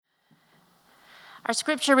Our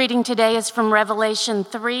scripture reading today is from Revelation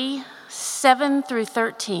 3, 7 through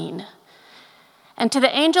 13. And to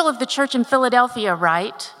the angel of the church in Philadelphia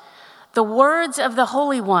write, the words of the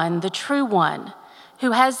Holy One, the true One,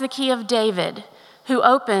 who has the key of David, who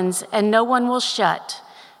opens and no one will shut,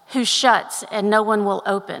 who shuts and no one will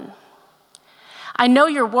open. I know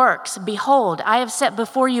your works. Behold, I have set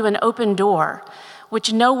before you an open door,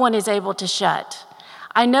 which no one is able to shut.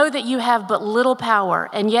 I know that you have but little power,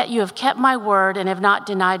 and yet you have kept my word and have not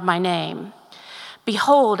denied my name.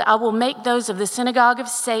 Behold, I will make those of the synagogue of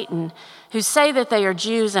Satan who say that they are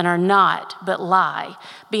Jews and are not, but lie.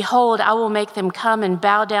 Behold, I will make them come and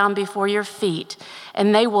bow down before your feet,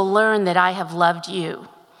 and they will learn that I have loved you.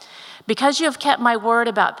 Because you have kept my word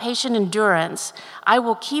about patient endurance, I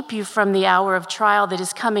will keep you from the hour of trial that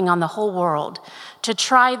is coming on the whole world, to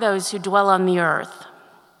try those who dwell on the earth.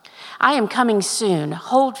 I am coming soon.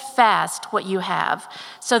 Hold fast what you have,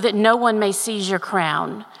 so that no one may seize your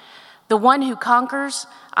crown. The one who conquers,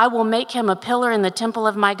 I will make him a pillar in the temple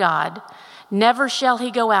of my God. Never shall he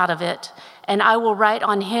go out of it, and I will write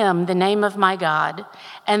on him the name of my God,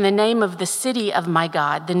 and the name of the city of my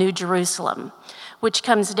God, the New Jerusalem, which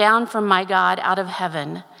comes down from my God out of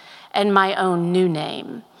heaven, and my own new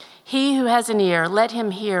name. He who has an ear, let him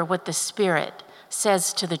hear what the Spirit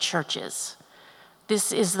says to the churches.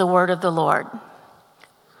 This is the word of the Lord.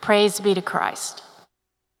 Praise be to Christ.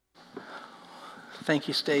 Thank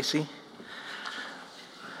you, Stacy.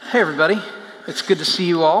 Hey, everybody. It's good to see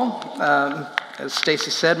you all. As Stacy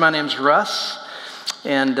said, my name's Russ,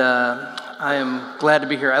 and I am glad to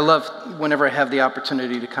be here. I love whenever I have the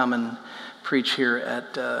opportunity to come and preach here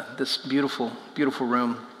at this beautiful, beautiful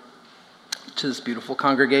room, to this beautiful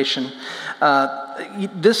congregation.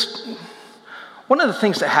 One of the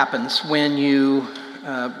things that happens when you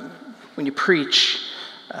preach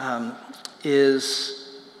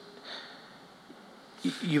is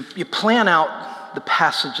you plan out the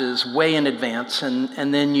passages way in advance,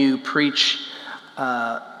 and then you preach,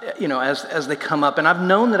 as they come up. And I've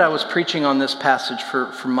known that I was preaching on this passage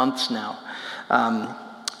for months now,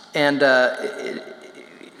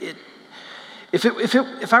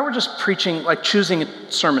 If I were just preaching, like choosing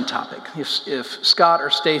a sermon topic, if Scott or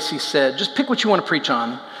Stacy said, just pick what you want to preach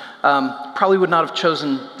on, probably would not have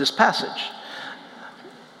chosen this passage.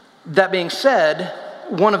 That being said,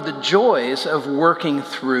 one of the joys of working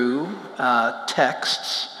through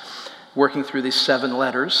texts, working through these 7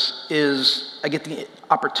 letters, is I get the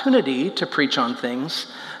opportunity to preach on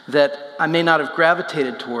things that I may not have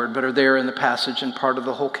gravitated toward, but are there in the passage and part of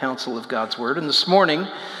the whole counsel of God's Word. And this morning,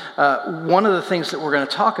 one of the things that we're going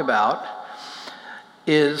to talk about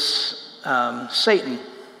is Satan.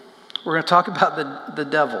 We're going to talk about the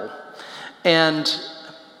devil. And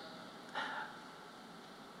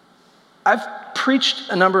I've preached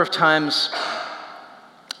a number of times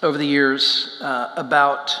over the years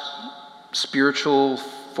about spiritual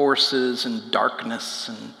forces and darkness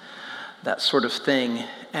and that sort of thing.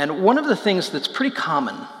 And one of the things that's pretty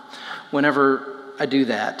common whenever I do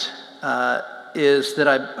that is that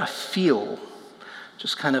I feel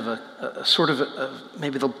just kind of a sort of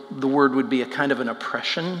maybe the word would be a kind of an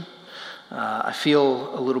oppression. I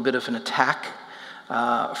feel a little bit of an attack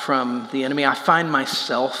from the enemy. I find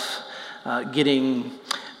myself getting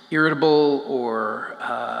irritable or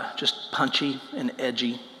just punchy and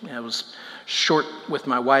edgy. I was short with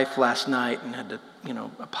my wife last night and had to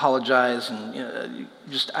apologize, and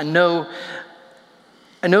I know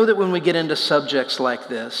that when we get into subjects like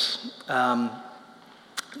this,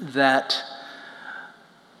 that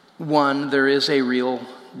one, there is a real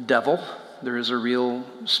devil, there is a real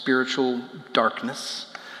spiritual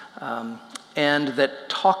darkness, and that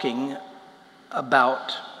talking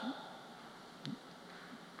about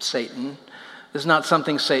Satan is not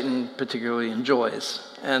something Satan particularly enjoys.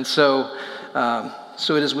 And so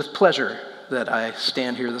it is with pleasure that I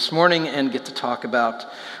stand here this morning and get to talk about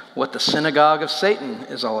what the synagogue of Satan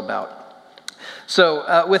is all about.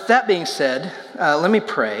 So with that being said, let me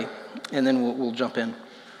pray, and then we'll jump in.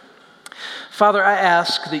 Father, I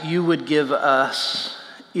ask that you would give us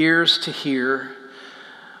ears to hear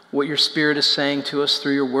what your Spirit is saying to us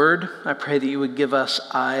through your word. I pray that you would give us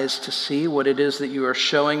eyes to see what it is that you are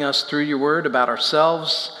showing us through your word about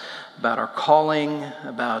ourselves, about our calling,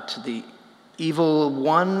 about the evil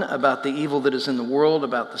one, about the evil that is in the world,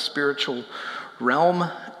 about the spiritual realm.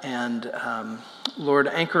 And Lord,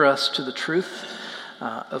 anchor us to the truth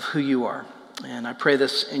of who you are. And I pray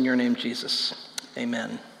this in your name, Jesus.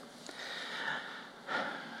 Amen.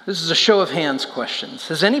 This is a show of hands questions.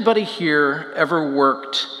 Has anybody here ever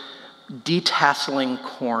worked detasseling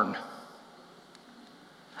corn?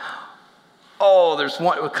 Oh, there's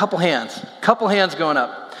a couple hands going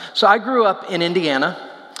up. So I grew up in Indiana,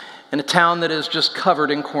 in a town that is just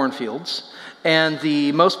covered in cornfields. And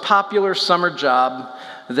the most popular summer job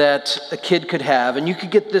that a kid could have, and you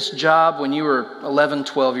could get this job when you were 11,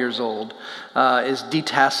 12 years old, is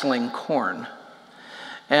detasseling corn.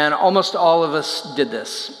 And almost all of us did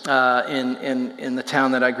this in the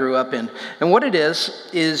town that I grew up in. And what it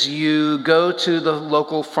is you go to the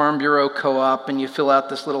local Farm Bureau co-op and you fill out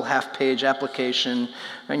this little half-page application,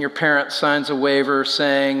 and your parent signs a waiver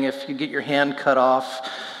saying if you get your hand cut off,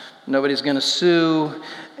 nobody's going to sue.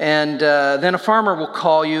 And then a farmer will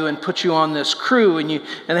call you and put you on this crew, and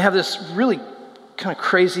they have this really kind of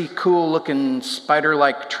crazy, cool-looking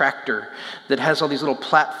spider-like tractor that has all these little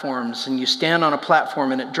platforms, and you stand on a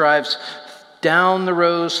platform, and it drives down the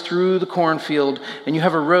rows through the cornfield, and you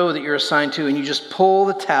have a row that you're assigned to, and you just pull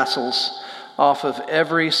the tassels off of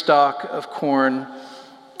every stalk of corn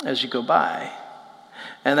as you go by.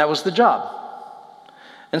 And that was the job.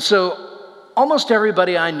 And so almost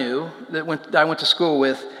everybody I knew that I went to school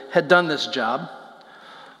with had done this job.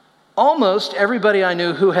 Almost everybody I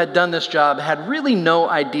knew who had done this job had really no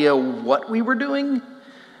idea what we were doing.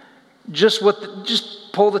 Just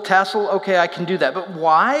pull the tassel, okay, I can do that. But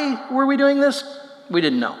why were we doing this? We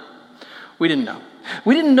didn't know. We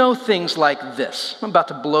didn't know things like this. I'm about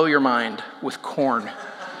to blow your mind with corn.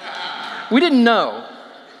 We didn't know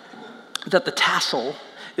that the tassel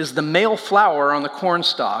is the male flower on the corn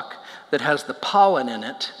stalk that has the pollen in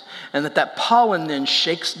it, and that pollen then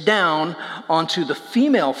shakes down onto the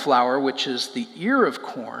female flower, which is the ear of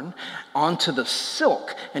corn, onto the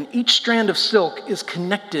silk. And each strand of silk is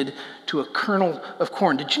connected to a kernel of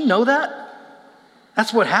corn. Did you know that?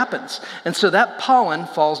 That's what happens. And so that pollen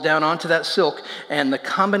falls down onto that silk, and the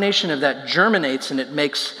combination of that germinates, and it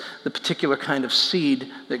makes the particular kind of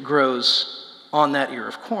seed that grows on that ear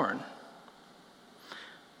of corn.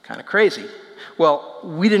 Kind of crazy. Well,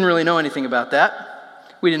 we didn't really know anything about that.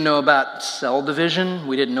 We didn't know about cell division.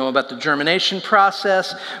 We didn't know about the germination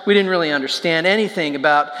process. We didn't really understand anything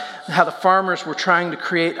about how the farmers were trying to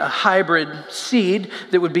create a hybrid seed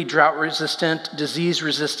that would be drought-resistant,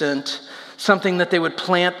 disease-resistant, something that they would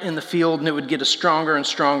plant in the field, and it would get a stronger and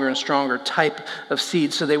stronger and stronger type of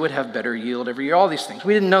seed so they would have better yield every year, all these things.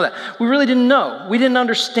 We didn't know that. We really didn't know. We didn't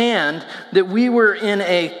understand that we were in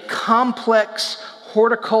a complex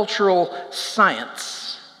horticultural science.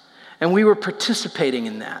 And we were participating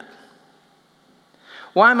in that.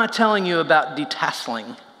 Why am I telling you about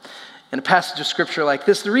detasseling in a passage of scripture like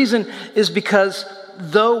this? The reason is because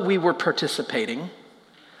though we were participating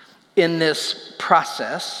in this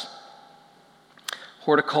process,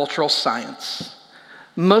 horticultural science,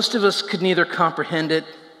 most of us could neither comprehend it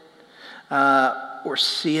or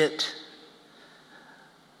see it,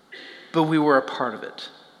 but we were a part of it.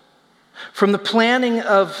 From the planning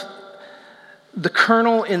of the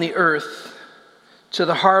kernel in the earth to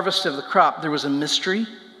the harvest of the crop, there was a mystery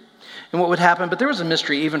in what would happen, but there was a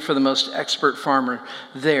mystery even for the most expert farmer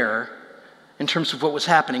there in terms of what was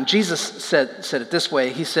happening. Jesus said it this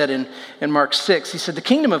way. He said in Mark 6, he said, the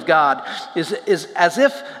kingdom of God is as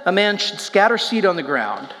if a man should scatter seed on the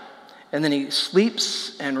ground, and then he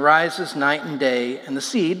sleeps and rises night and day, and the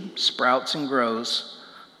seed sprouts and grows,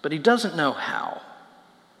 but he doesn't know how.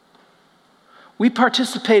 We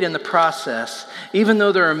participate in the process, even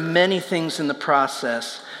though there are many things in the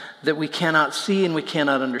process that we cannot see and we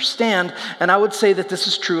cannot understand. And I would say that this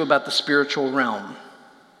is true about the spiritual realm,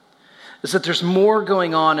 is that there's more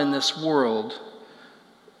going on in this world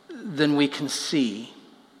than we can see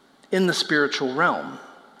in the spiritual realm.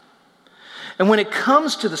 And when it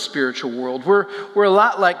comes to the spiritual world, we're a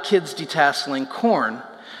lot like kids detasseling corn.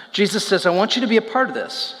 Jesus says, I want you to be a part of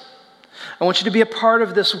this. I want you to be a part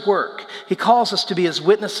of this work. He calls us to be his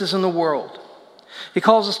witnesses in the world. He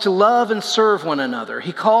calls us to love and serve one another.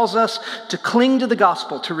 He calls us to cling to the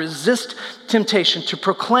gospel, to resist temptation, to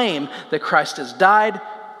proclaim that Christ has died,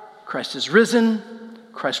 Christ is risen,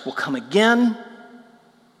 Christ will come again.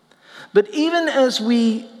 But even as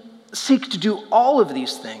we seek to do all of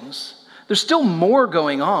these things, there's still more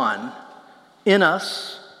going on in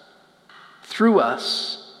us, through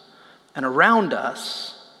us, and around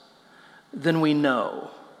us than we know.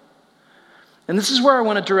 And this is where I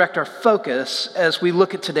want to direct our focus as we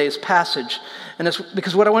look at today's passage. And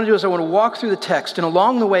because what I want to do is I want to walk through the text, and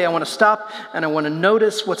along the way I want to stop and I want to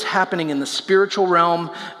notice what's happening in the spiritual realm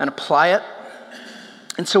and apply it.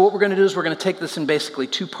 And so what we're going to do is we're going to take this in basically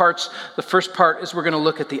two parts. The first part is we're going to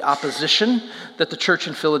look at the opposition that the church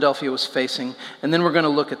in Philadelphia was facing, and then we're going to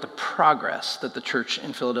look at the progress that the church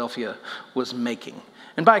in Philadelphia was making.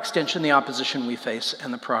 And by extension, the opposition we face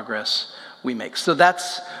and the progress we make. So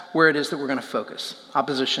that's where it is that we're going to focus: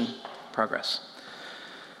 opposition, progress.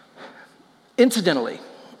 Incidentally,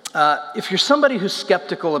 if you're somebody who's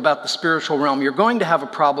skeptical about the spiritual realm, you're going to have a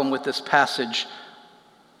problem with this passage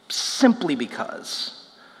simply because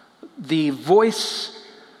the voice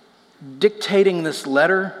dictating this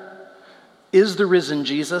letter is the risen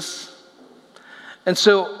Jesus. And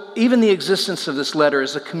so even the existence of this letter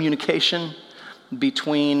is a communication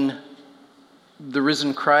between the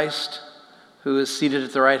risen Christ, who is seated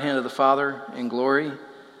at the right hand of the Father in glory,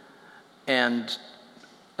 and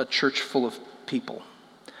a church full of people.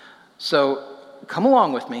 So come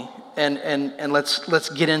along with me and let's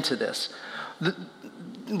get into this.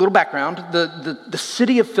 Little background: the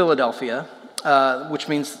city of Philadelphia, which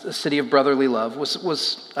means the city of brotherly love,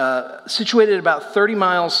 was situated about 30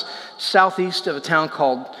 miles southeast of a town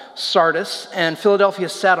called Sardis, and Philadelphia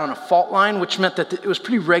sat on a fault line, which meant that it was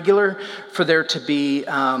pretty regular for there to be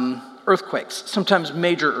earthquakes, sometimes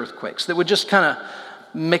major earthquakes, that would just kind of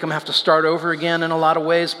make them have to start over again in a lot of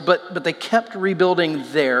ways, but they kept rebuilding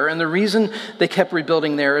there. And the reason they kept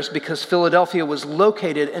rebuilding there is because Philadelphia was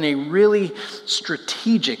located in a really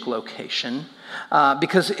strategic location,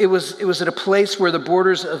 because it was at a place where the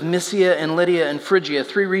borders of Mysia and Lydia and Phrygia,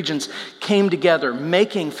 3 regions, came together,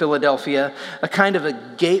 making Philadelphia a kind of a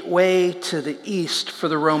gateway to the east for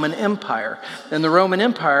the Roman Empire. And the Roman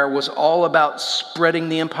Empire was all about spreading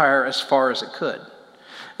the empire as far as it could.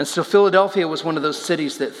 And so Philadelphia was one of those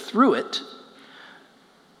cities that through it,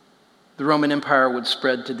 the Roman Empire would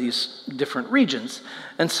spread to these different regions.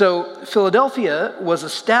 And so Philadelphia was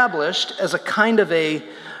established as a kind of a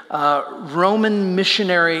Roman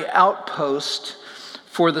missionary outpost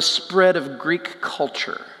for the spread of Greek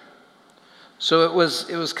culture. So it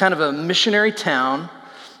was kind of a missionary town,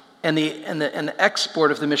 and the export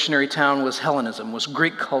of the missionary town was Hellenism, was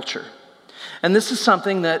Greek culture. And this is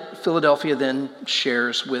something that Philadelphia then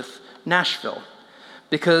shares with Nashville,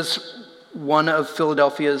 because one of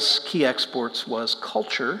Philadelphia's key exports was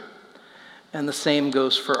culture, and the same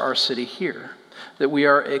goes for our city here, that we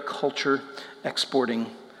are a culture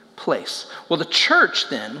exporting place. Well, the church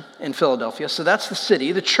then in Philadelphia, so that's the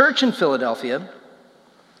city, the church in Philadelphia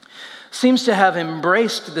seems to have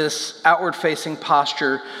embraced this outward-facing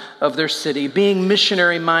posture of their city, being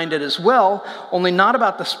missionary-minded as well, only not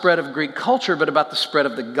about the spread of Greek culture, but about the spread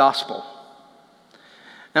of the gospel.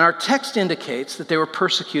 And our text indicates that they were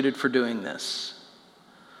persecuted for doing this.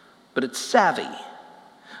 But it's savvy.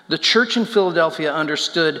 The church in Philadelphia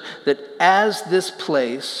understood that as this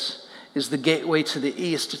place is the gateway to the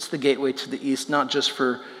east, it's the gateway to the east, not just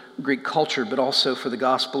for Greek culture, but also for the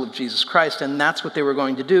gospel of Jesus Christ. And that's what they were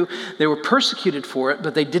going to do. They were persecuted for it,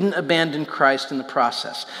 but they didn't abandon Christ in the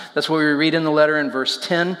process. That's what we read in the letter in verse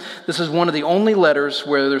 10. This is one of the only letters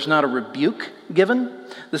where there's not a rebuke given.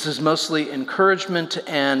 This is mostly encouragement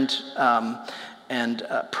and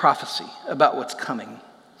prophecy about what's coming.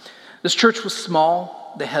 This church was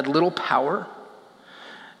small. They had little power.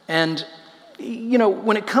 And, you know,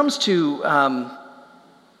 when it comes to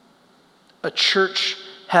a church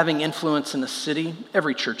having influence in a city,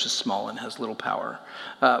 every church is small and has little power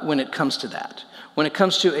when it comes to that. When it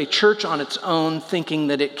comes to a church on its own thinking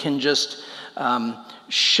that it can just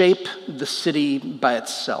shape the city by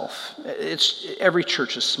itself, every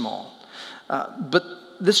church is small. But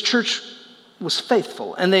this church was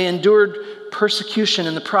faithful, and they endured persecution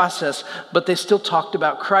in the process, but they still talked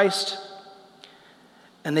about Christ,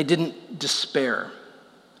 and they didn't despair.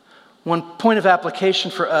 One point of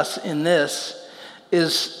application for us in this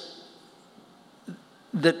is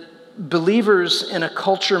that believers in a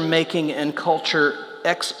culture-making and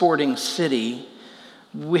culture-exporting city,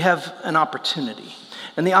 we have an opportunity.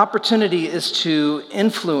 And the opportunity is to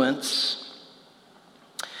influence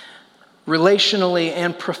relationally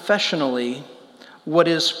and professionally what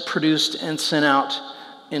is produced and sent out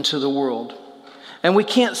into the world. And we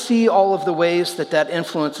can't see all of the ways that that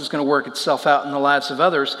influence is going to work itself out in the lives of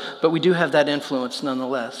others, but we do have that influence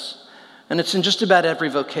nonetheless. And it's in just about every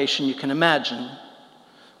vocation you can imagine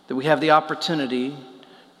that we have the opportunity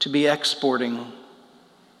to be exporting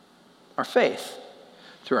our faith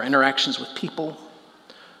through our interactions with people,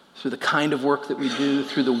 through the kind of work that we do,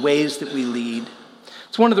 through the ways that we lead.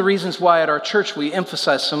 It's one of the reasons why at our church we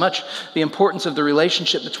emphasize so much the importance of the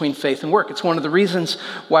relationship between faith and work. It's one of the reasons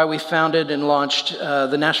why we founded and launched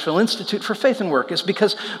the Nashville Institute for Faith and Work, is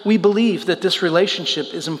because we believe that this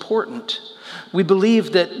relationship is important. We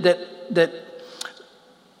believe that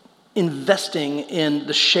investing in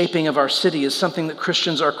the shaping of our city is something that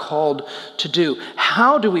Christians are called to do.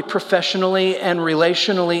 How do we professionally and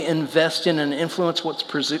relationally invest in and influence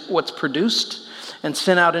what's produced and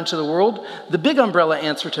sent out into the world? The big umbrella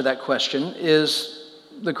answer to that question is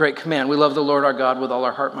the great command. We love the Lord our God with all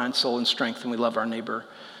our heart, mind, soul, and strength, and we love our neighbor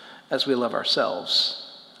as we love ourselves.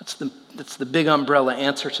 That's the big umbrella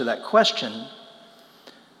answer to that question.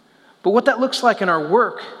 But what that looks like in our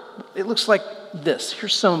work, it looks like this.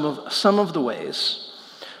 Here's some of the ways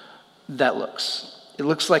that looks. It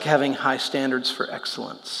looks like having high standards for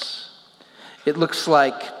excellence. It looks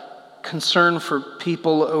like concern for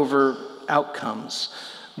people over outcomes,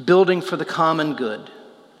 building for the common good,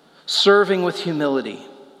 serving with humility,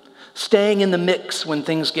 staying in the mix when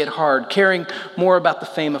things get hard, caring more about the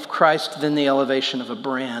fame of Christ than the elevation of a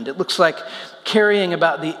brand. It looks like caring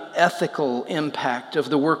about the ethical impact of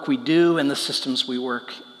the work we do and the systems we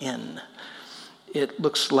work in. It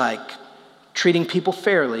looks like treating people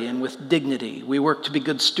fairly and with dignity. We work to be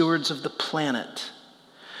good stewards of the planet.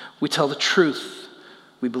 We tell the truth.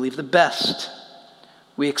 We believe the best.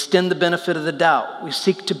 We extend the benefit of the doubt. We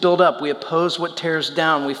seek to build up. We oppose what tears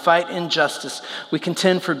down. We fight injustice. We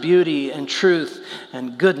contend for beauty and truth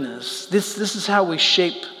and goodness. This is how we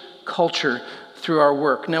shape culture through our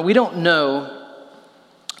work. Now, we don't know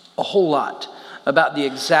a whole lot about the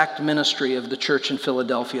exact ministry of the church in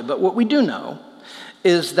Philadelphia, but what we do know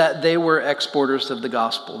is that they were exporters of the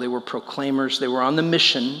gospel. They were proclaimers. They were on the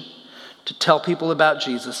mission to tell people about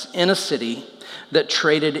Jesus in a city that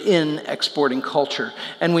traded in exporting culture.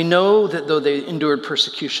 And we know that though they endured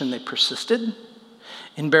persecution, they persisted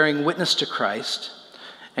in bearing witness to Christ.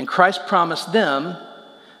 And Christ promised them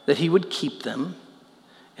that he would keep them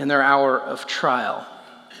in their hour of trial.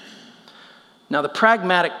 Now, the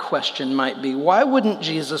pragmatic question might be, why wouldn't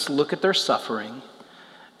Jesus look at their suffering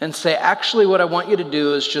and say, actually, what I want you to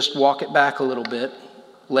do is just walk it back a little bit,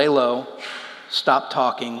 lay low, stop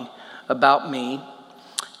talking about me,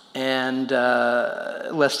 and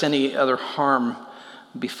lest any other harm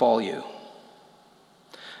befall you.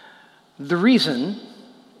 The reason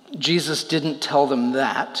Jesus didn't tell them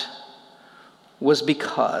that was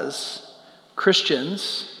because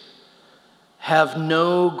Christians have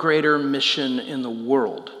no greater mission in the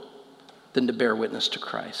world than to bear witness to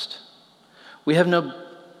Christ. We have no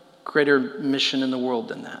greater mission in the world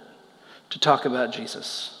than that, to talk about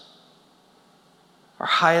Jesus. Our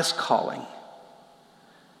highest calling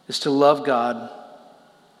is to love God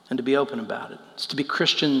and to be open about it. It's to be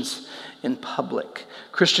Christians in public.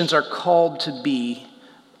 Christians are called to be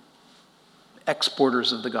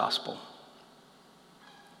exporters of the gospel.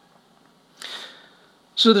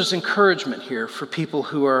 So there's encouragement here for people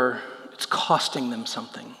it's costing them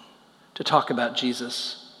something to talk about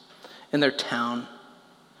Jesus in their town.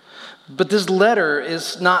 But this letter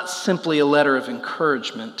is not simply a letter of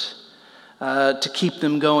encouragement to keep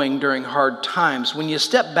them going during hard times. When you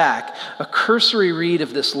step back, a cursory read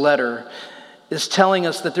of this letter is telling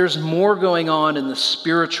us that there's more going on in the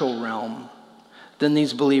spiritual realm than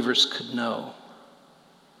these believers could know.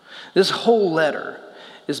 This whole letter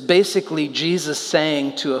is basically Jesus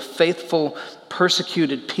saying to a faithful,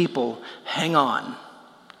 persecuted people, hang on.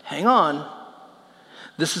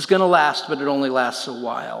 This is going to last, but it only lasts a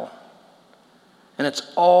while. And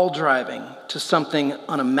it's all driving to something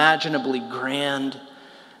unimaginably grand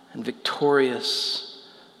and victorious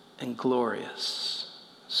and glorious.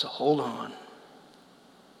 So hold on.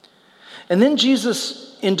 And then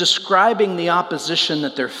Jesus, in describing the opposition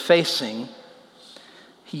that they're facing,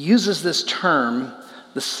 he uses this term,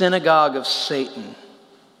 the synagogue of Satan.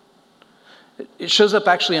 It shows up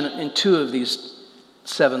actually in 2 of these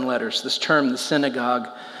 7 letters, this term, the synagogue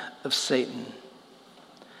of Satan.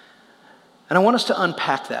 And I want us to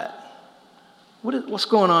unpack that. What's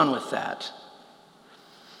going on with that?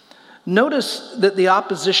 Notice that the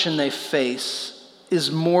opposition they face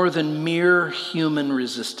is more than mere human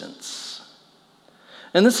resistance.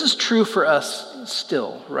 And this is true for us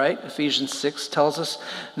still, right? Ephesians 6 tells us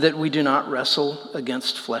that we do not wrestle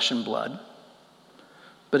against flesh and blood,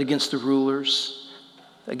 but against the rulers,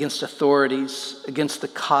 against authorities, against the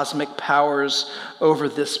cosmic powers over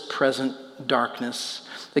this present darkness,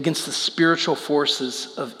 against the spiritual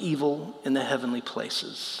forces of evil in the heavenly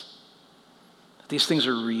places. These things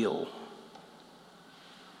are real.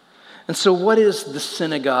 And so what is the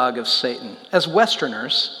synagogue of Satan? As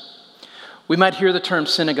Westerners, we might hear the term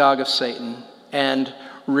synagogue of Satan and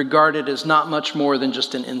regard it as not much more than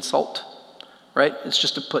just an insult, right? It's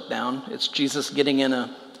just a put down. It's Jesus getting in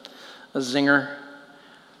a zinger.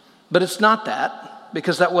 But it's not that,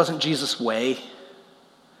 because that wasn't Jesus' way.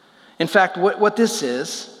 In fact, what this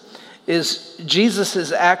is Jesus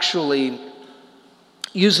is actually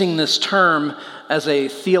using this term as a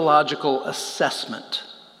theological assessment.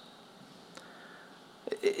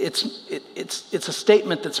 It's a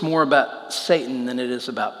statement that's more about Satan than it is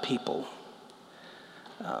about people.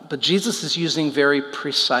 But Jesus is using very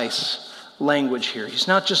precise language here. He's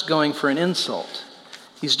not just going for an insult.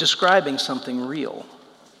 He's describing something real.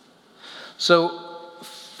 So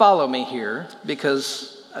follow me here,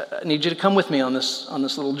 because I need you to come with me on this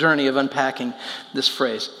little journey of unpacking this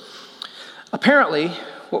phrase. Apparently,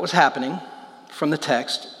 what was happening from the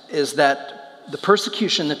text is that the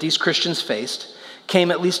persecution that these Christians faced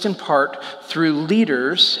came, at least in part, through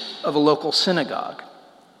leaders of a local synagogue.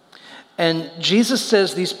 And Jesus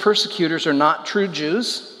says these persecutors are not true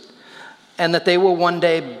Jews, and that they will one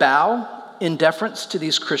day bow in deference to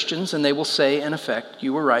these Christians, and they will say, in effect,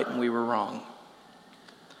 you were right and we were wrong.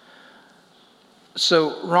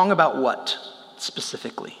 So, wrong about what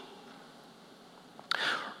specifically?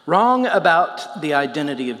 Wrong about the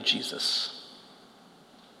identity of Jesus.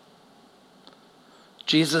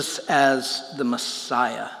 Jesus as the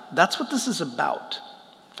Messiah. That's what this is about.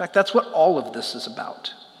 In fact, that's what all of this is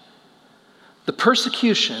about. The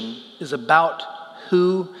persecution is about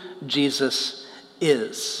who Jesus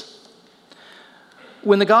is.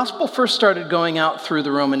 When the gospel first started going out through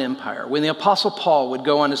the Roman Empire, when the Apostle Paul would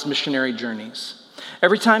go on his missionary journeys,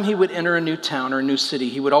 every time he would enter a new town or a new city,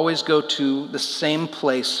 he would always go to the same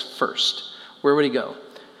place first. Where would he go?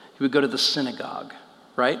 He would go to the synagogue,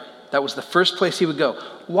 right? That was the first place he would go.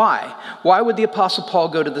 Why? Why would the Apostle Paul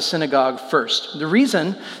go to the synagogue first? The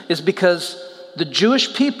reason is because the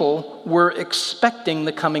Jewish people were expecting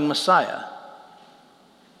the coming Messiah.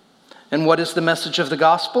 And what is the message of the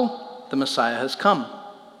gospel? The Messiah has come.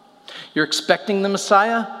 You're expecting the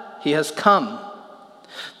Messiah? He has come.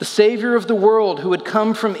 The Savior of the world who had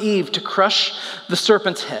come from Eve to crush the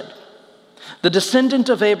serpent's head. The descendant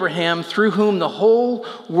of Abraham through whom the whole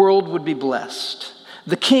world would be blessed.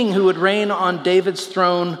 The king who would reign on David's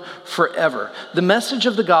throne forever. The message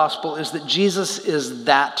of the gospel is that Jesus is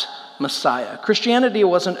that Messiah. Christianity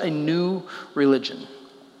wasn't a new religion.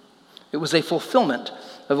 It was a fulfillment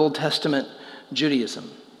of Old Testament Judaism.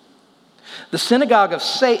 The synagogue of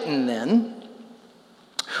Satan, then,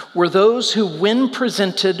 were those who, when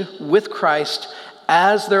presented with Christ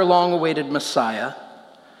as their long-awaited Messiah,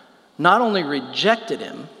 not only rejected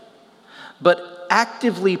him, but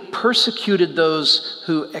actively persecuted those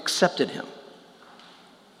who accepted him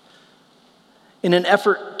in an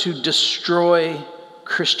effort to destroy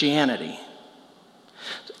Christianity.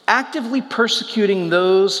 Actively persecuting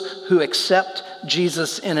those who accept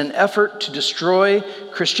Jesus in an effort to destroy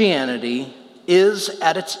Christianity is,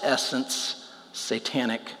 at its essence,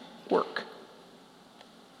 satanic work.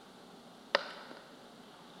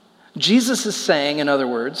 Jesus is saying, in other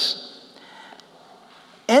words,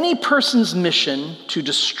 any person's mission to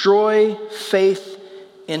destroy faith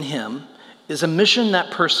in him is a mission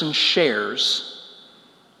that person shares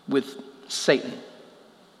with Satan.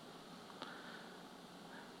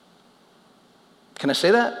 Can I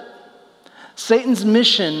say that? Satan's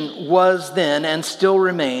mission was then and still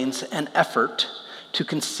remains an effort to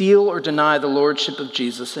conceal or deny the lordship of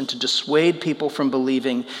Jesus and to dissuade people from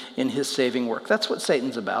believing in his saving work. That's what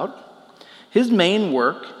Satan's about. His main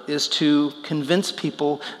work is to convince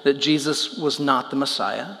people that Jesus was not the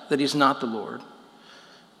Messiah, that he's not the Lord.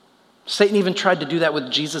 Satan even tried to do that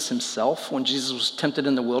with Jesus himself. When Jesus was tempted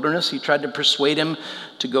in the wilderness, he tried to persuade him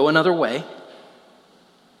to go another way,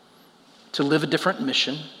 to live a different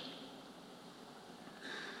mission.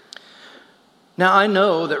 Now, I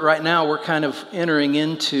know that right now we're kind of entering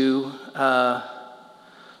into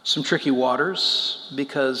some tricky waters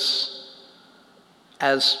because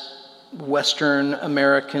as Western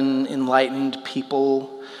American enlightened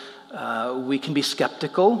people, we can be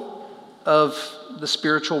skeptical of the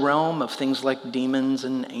spiritual realm, of things like demons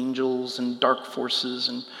and angels and dark forces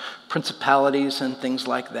and principalities and things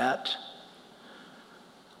like that.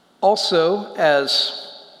 Also,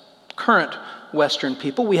 as current Western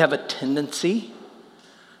people, we have a tendency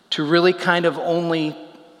to really kind of only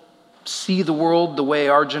see the world the way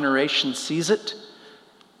our generation sees it,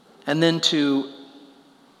 and then to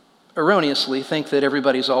erroneously think that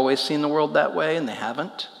everybody's always seen the world that way, and they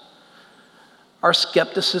haven't. Our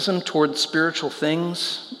skepticism toward spiritual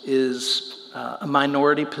things is a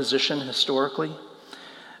minority position historically,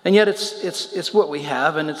 and yet it's what we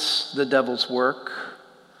have, and it's the devil's work.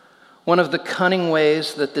 One of the cunning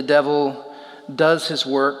ways that the devil does his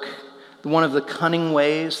work, one of the cunning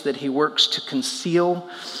ways that he works to conceal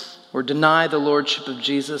or deny the lordship of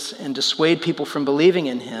Jesus and dissuade people from believing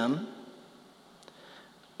in him,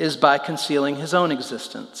 is by concealing his own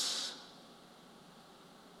existence.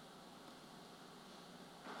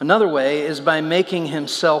 Another way is by making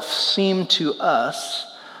himself seem to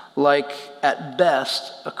us like, at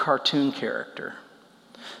best, a cartoon character.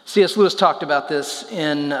 C.S. Lewis talked about this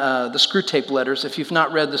in the Screwtape Letters. If you've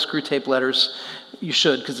not read the Screwtape Letters, you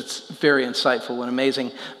should, because it's very insightful and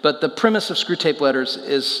amazing. But the premise of Screwtape Letters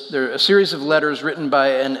is they're a series of letters written by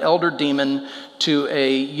an elder demon to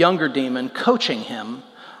a younger demon, coaching him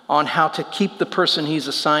on how to keep the person he's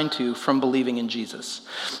assigned to from believing in Jesus.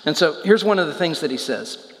 And so here's one of the things that he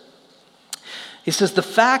says. He says, the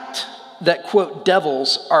fact that, quote,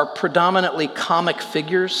 devils are predominantly comic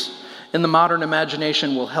figures in the modern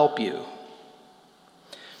imagination will help you.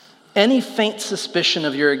 If any faint suspicion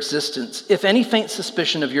of your existence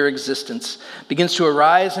begins to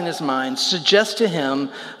arise in his mind, suggest to him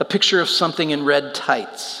a picture of something in red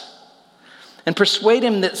tights, and persuade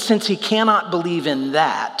him that since he cannot believe in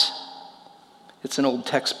that, it's an old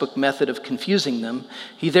textbook method of confusing them,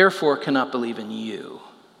 he therefore cannot believe in you.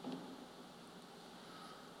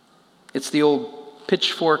 It's the old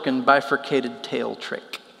pitchfork and bifurcated tail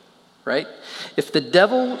trick, right? If the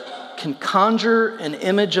devil can conjure an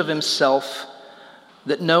image of himself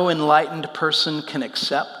that no enlightened person can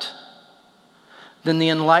accept, then the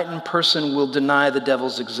enlightened person will deny the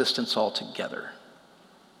devil's existence altogether.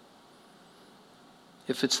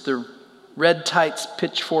 If it's the red tights,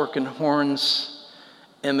 pitchfork, and horns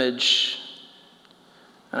image,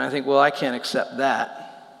 and I think, well, I can't accept that,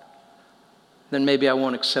 then maybe I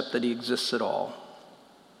won't accept that he exists at all.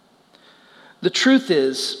 The truth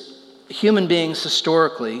is, human beings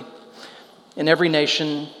historically, in every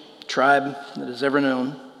nation, tribe that has ever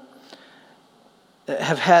known,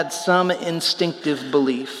 have had some instinctive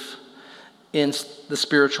belief in the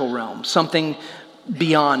spiritual realm, something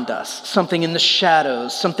beyond us, something in the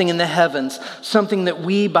shadows, something in the heavens, something that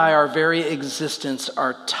we by our very existence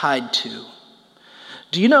are tied to.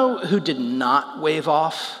 Do you know who did not wave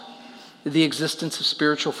off the existence of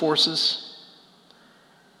spiritual forces?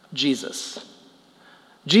 Jesus.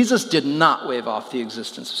 Jesus did not wave off the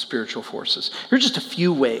existence of spiritual forces. Here are just a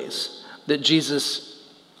few ways that Jesus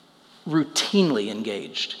routinely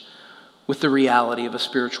engaged with the reality of a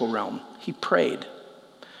spiritual realm. He prayed.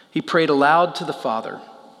 He prayed aloud to the Father.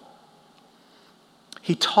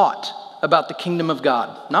 He taught about the kingdom of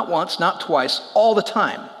God, not once, not twice, all the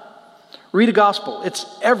time. Read a gospel, it's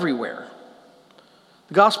everywhere.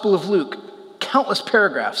 The Gospel of Luke, countless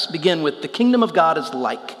paragraphs begin with, the kingdom of God is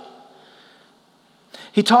like.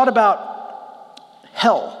 He taught about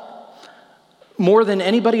hell. More than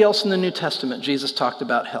anybody else in the New Testament, Jesus talked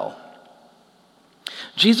about hell.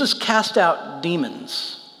 Jesus cast out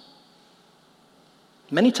demons.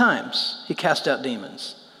 Many times he cast out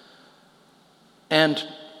demons. And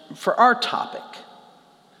for our topic,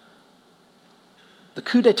 the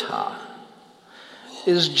coup d'etat,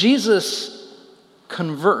 is Jesus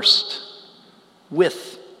conversed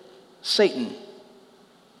with Satan.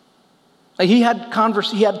 He had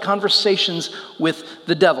conversations with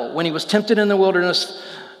the devil. When he was tempted in the wilderness,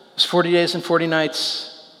 it was 40 days and 40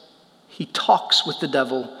 nights, he talks with the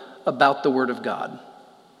devil about the word of God.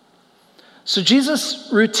 So Jesus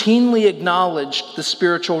routinely acknowledged the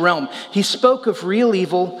spiritual realm. He spoke of real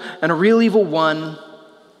evil and a real evil one.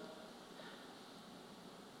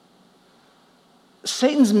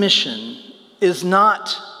 Satan's mission is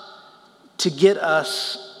not to get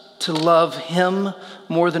us to love him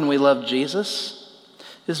more than we love Jesus.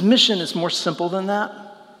 His mission is more simple than that.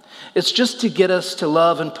 It's just to get us to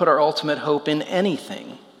love and put our ultimate hope in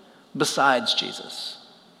anything besides Jesus.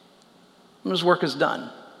 And his work is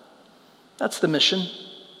done. That's the mission.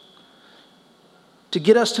 To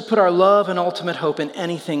get us to put our love and ultimate hope in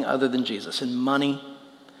anything other than Jesus, in money,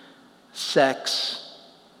 sex,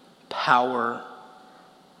 power,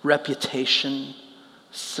 reputation,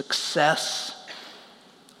 success,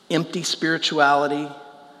 empty spirituality,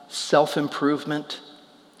 self-improvement,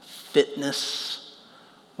 fitness,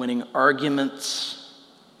 winning arguments,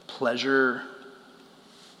 pleasure.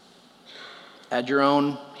 Add your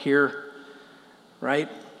own here, right?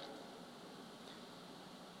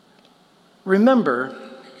 Remember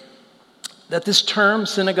that this term,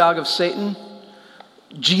 synagogue of Satan,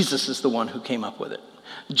 Jesus is the one who came up with it.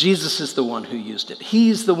 Jesus is the one who used it.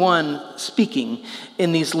 He's the one speaking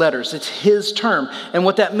in these letters. It's his term. And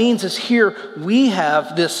what that means is here we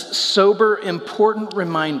have this sober, important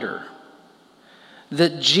reminder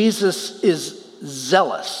that Jesus is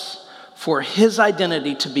zealous for his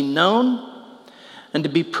identity to be known and to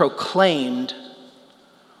be proclaimed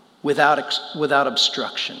without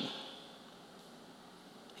obstruction.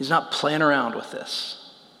 He's not playing around with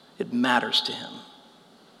this. It matters to him.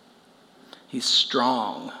 He's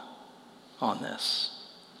strong on this.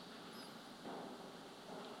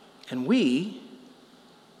 And we,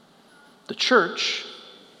 the church,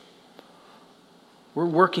 We're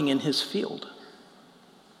working in his field.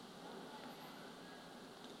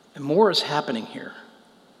 And more is happening here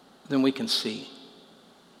than we can see.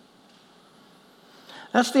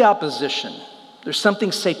 That's the opposition. There's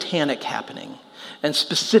something satanic happening. And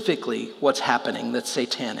specifically, what's happening that's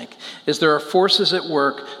satanic is there are forces at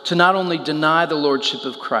work to not only deny the lordship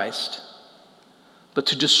of Christ, but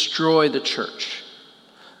to destroy the church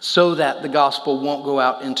so that the gospel won't go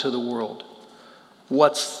out into the world.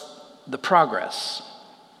 What's the progress?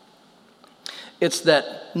 It's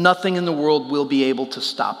that nothing in the world will be able to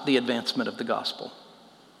stop the advancement of the gospel.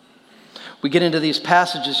 We get into these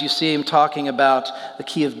passages, you see him talking about the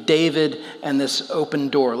key of David and this open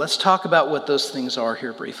door. Let's talk about what those things are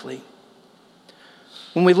here briefly.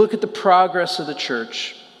 When we look at the progress of the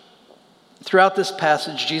church, throughout this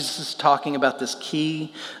passage, Jesus is talking about this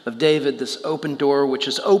key of David, this open door, which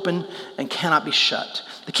is open and cannot be shut.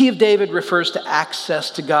 The key of David refers to access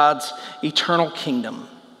to God's eternal kingdom.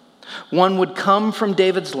 One would come from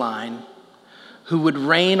David's line who would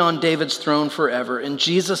reign on David's throne forever, and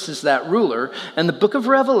Jesus is that ruler, and the book of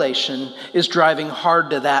Revelation is driving hard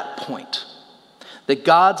to that point, that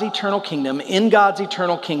God's eternal kingdom, in God's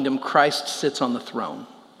eternal kingdom, Christ sits on the throne.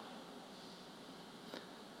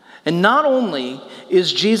 And not only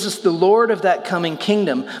is Jesus the Lord of that coming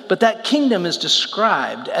kingdom, but that kingdom is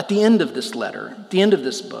described at the end of this letter, at the end of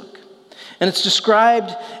this book. And it's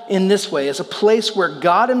described in this way, as a place where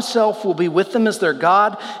God himself will be with them as their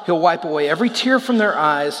God. He'll wipe away every tear from their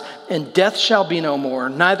eyes, and death shall be no more.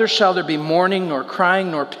 Neither shall there be mourning, nor crying,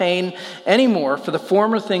 nor pain anymore, for the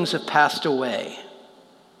former things have passed away.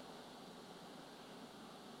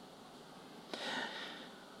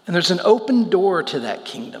 And there's an open door to that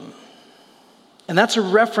kingdom. And that's a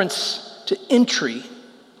reference to entry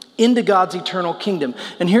into God's eternal kingdom.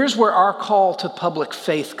 And here's where our call to public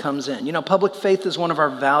faith comes in. You know, public faith is one of our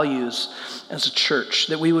values as a church,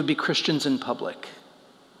 that we would be Christians in public.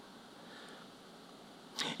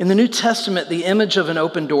 In the New Testament, the image of an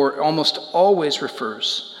open door almost always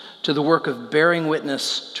refers to the work of bearing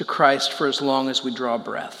witness to Christ for as long as we draw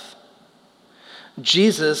breath.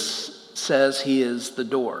 Jesus says he is the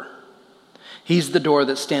door. He's the door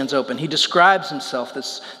that stands open. He describes himself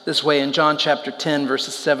this way in John chapter 10,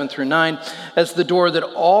 verses 7 through 9, as the door that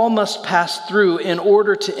all must pass through in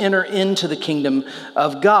order to enter into the kingdom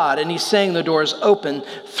of God. And he's saying the door is open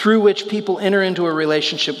through which people enter into a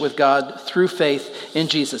relationship with God through faith in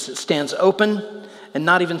Jesus. It stands open, and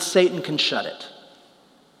not even Satan can shut it.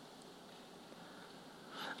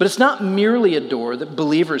 But it's not merely a door that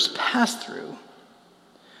believers pass through.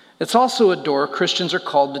 It's also a door Christians are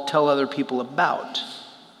called to tell other people about,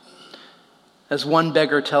 as one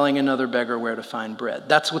beggar telling another beggar where to find bread.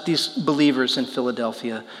 That's what these believers in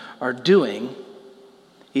Philadelphia are doing,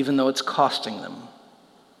 even though it's costing them.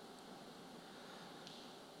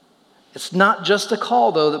 It's not just a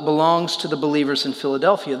call, though, that belongs to the believers in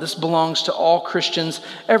Philadelphia. This belongs to all Christians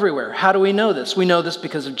everywhere. How do we know this? We know this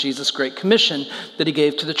because of Jesus' great commission that he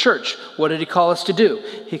gave to the church. What did he call us to do?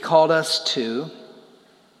 He called us to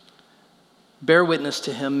bear witness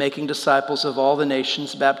to him, making disciples of all the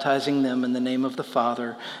nations, baptizing them in the name of the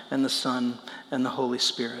Father and the Son and the Holy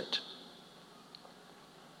Spirit.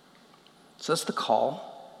 So that's the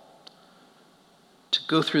call, to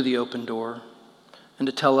go through the open door and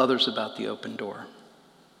to tell others about the open door.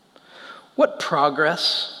 What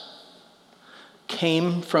progress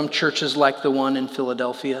came from churches like the one in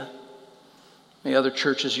Philadelphia, the other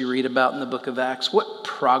churches you read about in the book of Acts? What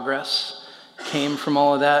progress came from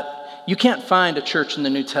all of that? You can't find a church in the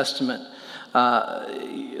New Testament,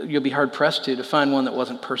 you'll be hard-pressed to find one that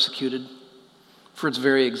wasn't persecuted for its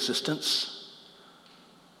very existence.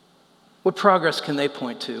 What progress can they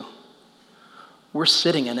point to? We're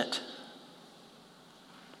sitting in it.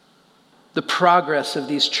 The progress of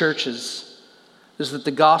these churches is that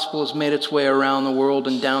the gospel has made its way around the world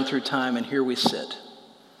and down through time, and here we sit.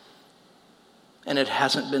 And it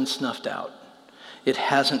hasn't been snuffed out. It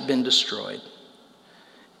hasn't been destroyed.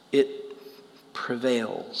 It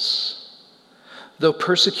prevails. Though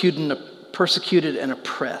persecuted and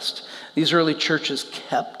oppressed, these early churches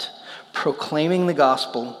kept proclaiming the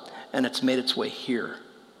gospel, and it's made its way here,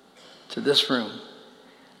 to this room.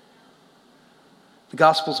 The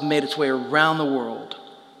gospel's made its way around the world,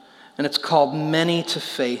 and it's called many to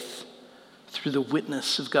faith through the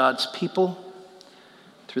witness of God's people,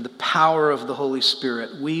 through the power of the Holy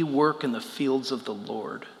Spirit. We work in the fields of the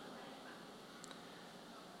Lord.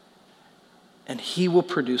 And he will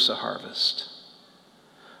produce a harvest.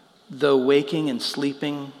 Though waking and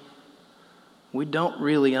sleeping, we don't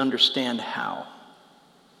really understand how.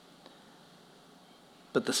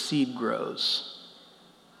 But the seed grows.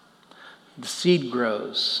 the seed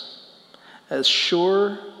grows. As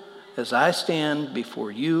sure as I stand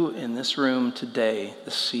before you in this room today,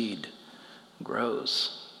 the seed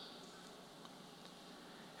grows.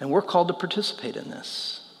 And we're called to participate in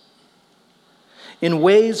this. In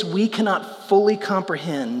ways we cannot fully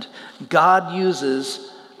comprehend, God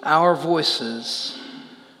uses our voices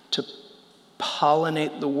to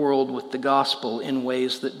pollinate the world with the gospel in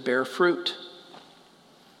ways that bear fruit.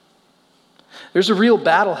 There's a real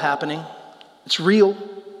battle happening. It's real.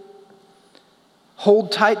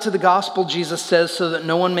 Hold tight to the gospel, Jesus says, so that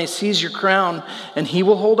no one may seize your crown, and he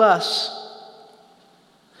will hold us.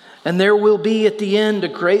 And there will be at the end a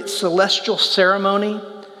great celestial ceremony,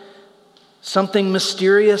 something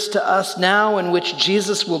mysterious to us now, in which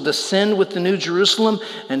Jesus will descend with the New Jerusalem,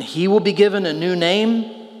 and he will be given a new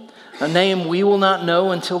name, a name we will not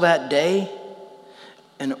know until that day.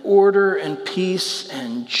 And order and peace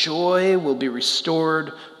and joy will be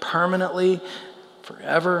restored permanently,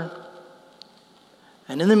 forever.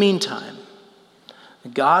 And in the meantime,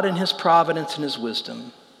 God in his providence and his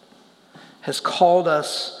wisdom has called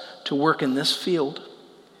us to work in this field.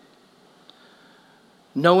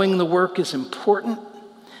 Knowing the work is important,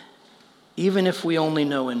 even if we only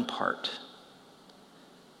know in part.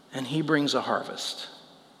 And he brings a harvest.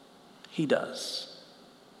 He does.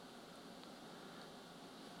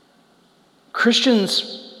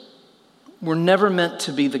 Christians were never meant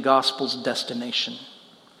to be the gospel's destination.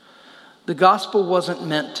 The gospel wasn't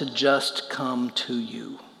meant to just come to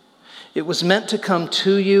you. It was meant to come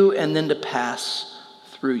to you and then to pass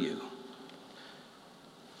through you.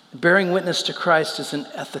 Bearing witness to Christ is an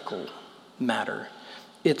ethical matter.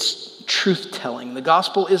 It's truth-telling. The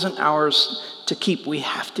gospel isn't ours to keep. We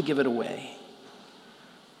have to give it away.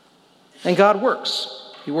 And God works.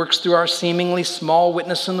 He works through our seemingly small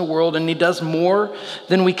witness in the world, and he does more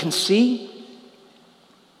than we can see.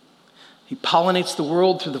 He pollinates the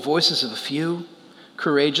world through the voices of a few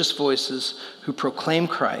courageous voices who proclaim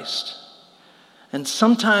Christ, and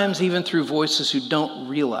sometimes even through voices who don't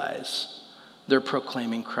realize they're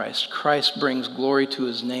proclaiming Christ. Christ brings glory to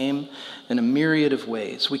his name in a myriad of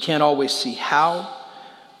ways. We can't always see how.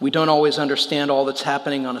 We don't always understand all that's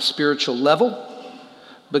happening on a spiritual level,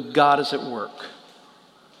 but God is at work.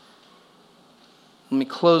 Let me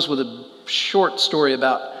close with a short story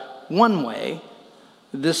about one way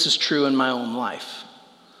this is true in my own life.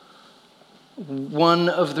 One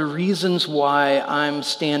of the reasons why I'm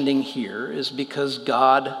standing here is because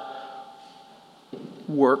God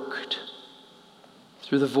worked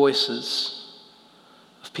through the voices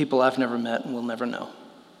of people I've never met and will never know.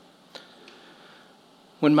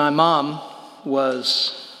 When my mom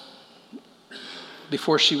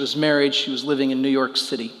before she was married, she was living in New York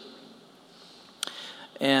City.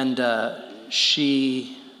 And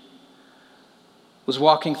she was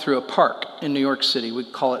walking through a park in New York City. We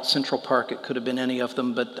call it Central Park. It could have been any of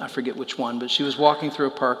them, but I forget which one. But she was walking through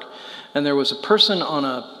a park, and there was a person on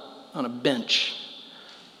a bench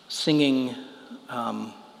singing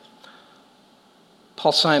Paul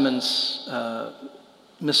Simon's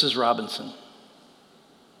Mrs. Robinson.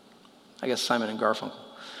 I guess Simon and Garfunkel.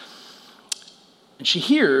 And she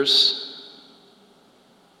hears,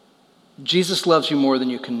 Jesus loves you more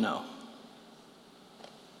than you can know,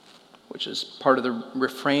 which is part of the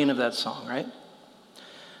refrain of that song, right?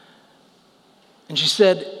 And she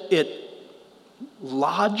said it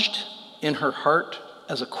lodged in her heart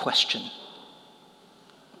as a question.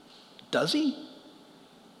 Does he?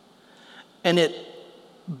 And it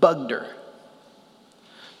bugged her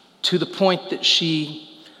to the point that she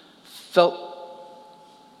felt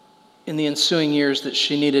in the ensuing years that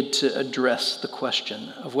she needed to address the question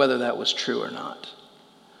of whether that was true or not.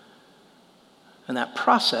 And that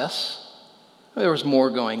process, there was more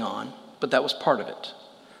going on, but that was part of it,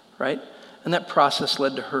 right? And that process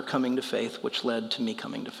led to her coming to faith, which led to me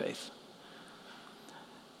coming to faith.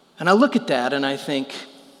 And I look at that and I think,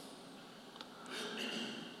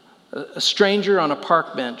 a stranger on a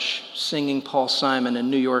park bench singing Paul Simon in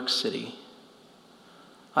New York City,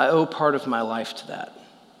 I owe part of my life to that.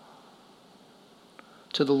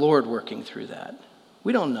 To the Lord working through that.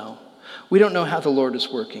 We don't know. We don't know how the Lord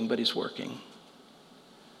is working, but he's working.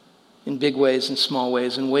 In big ways and small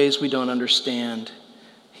ways, in ways we don't understand.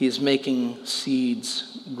 He is making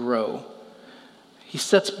seeds grow. He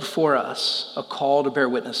sets before us a call to bear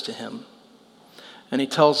witness to him. And he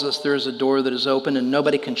tells us there is a door that is open and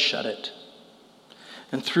nobody can shut it.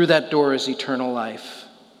 And through that door is eternal life,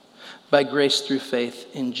 by grace through faith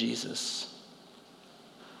in Jesus.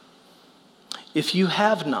 If you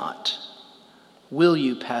have not, will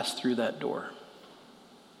you pass through that door?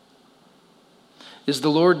 Is the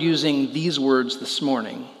Lord using these words this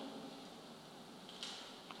morning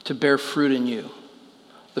to bear fruit in you,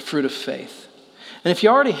 the fruit of faith. And if you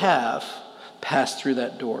already have passed through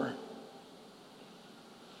that door,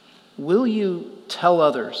 will you tell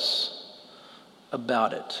others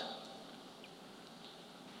about it?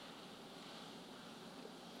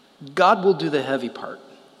 God will do the heavy part.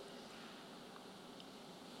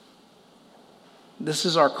 This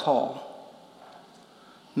is our call.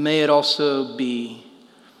 May it also be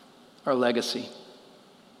our legacy.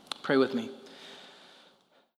 Pray with me.